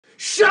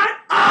Shut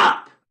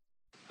up!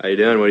 How you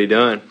doing? What are you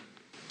doing?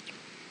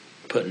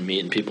 Putting meat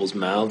in people's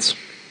mouths.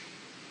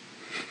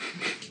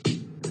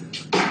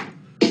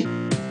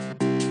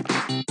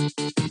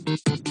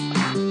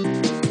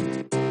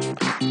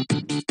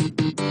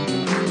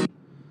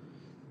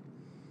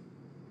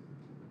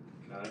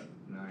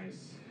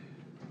 Nice.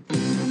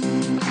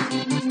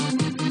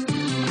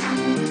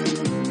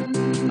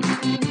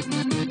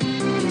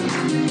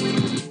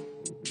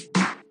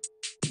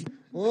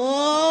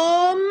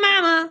 Oh,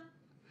 mama!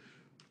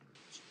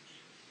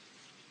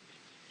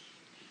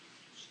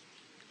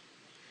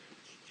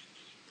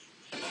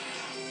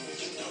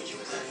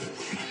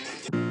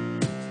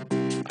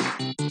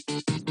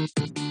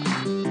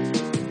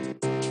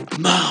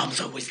 Moms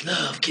always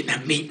love getting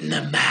that meat in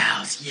their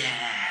mouths,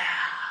 yeah.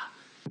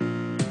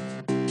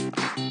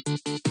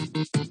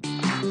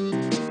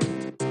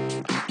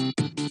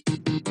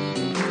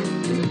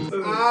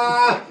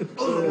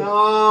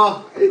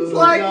 No, it's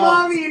like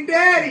mommy and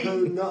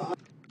daddy.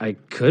 I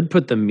could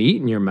put the meat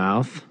in your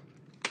mouth.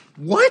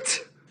 What?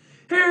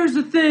 Here's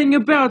the thing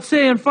about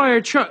saying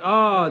fire truck.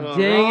 Oh,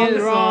 dang it,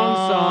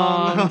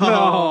 wrong song.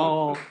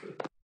 No.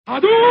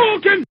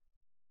 Hadouken!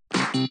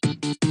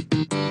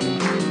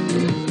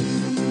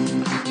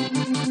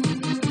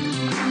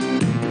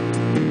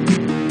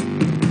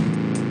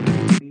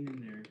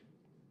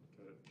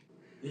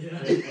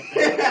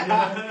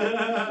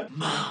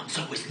 Moms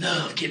always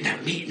love getting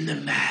that meat in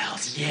their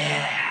mouths,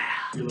 yeah.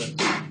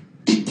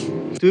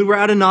 Dude, we're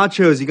out of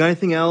nachos. You got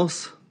anything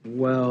else?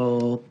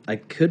 Well, I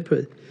could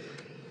put.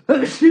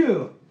 I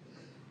could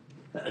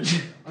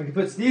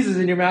put sneezes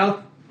in your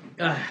mouth.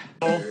 Rudy,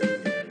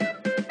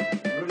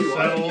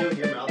 why are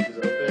your mouth is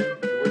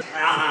open?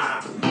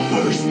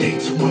 First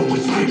dates are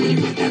always great when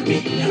you put that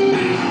meat in their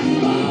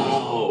mouth.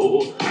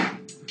 Oh.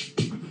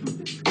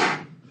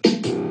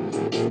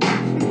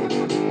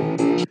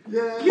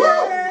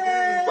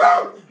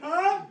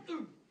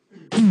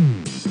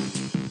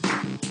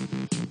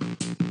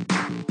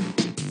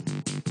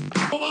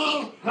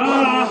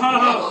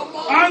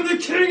 I'm the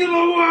king of the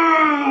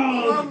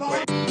world!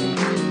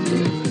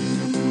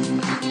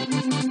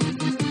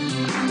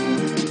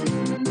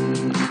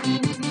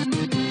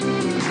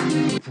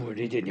 Put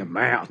it in your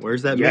mouth.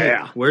 Where's that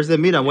Yeah. meat? Where's the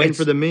meat? I'm waiting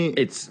for the meat.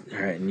 It's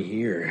right in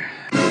here.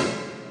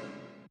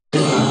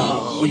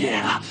 Oh,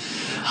 yeah.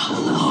 I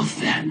love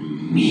that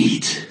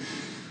meat.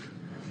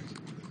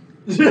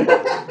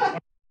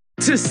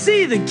 To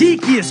see the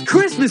geekiest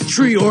Christmas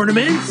tree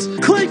ornaments,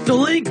 click the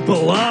link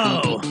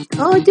below.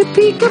 Oh, the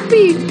pika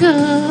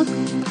pika,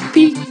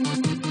 pika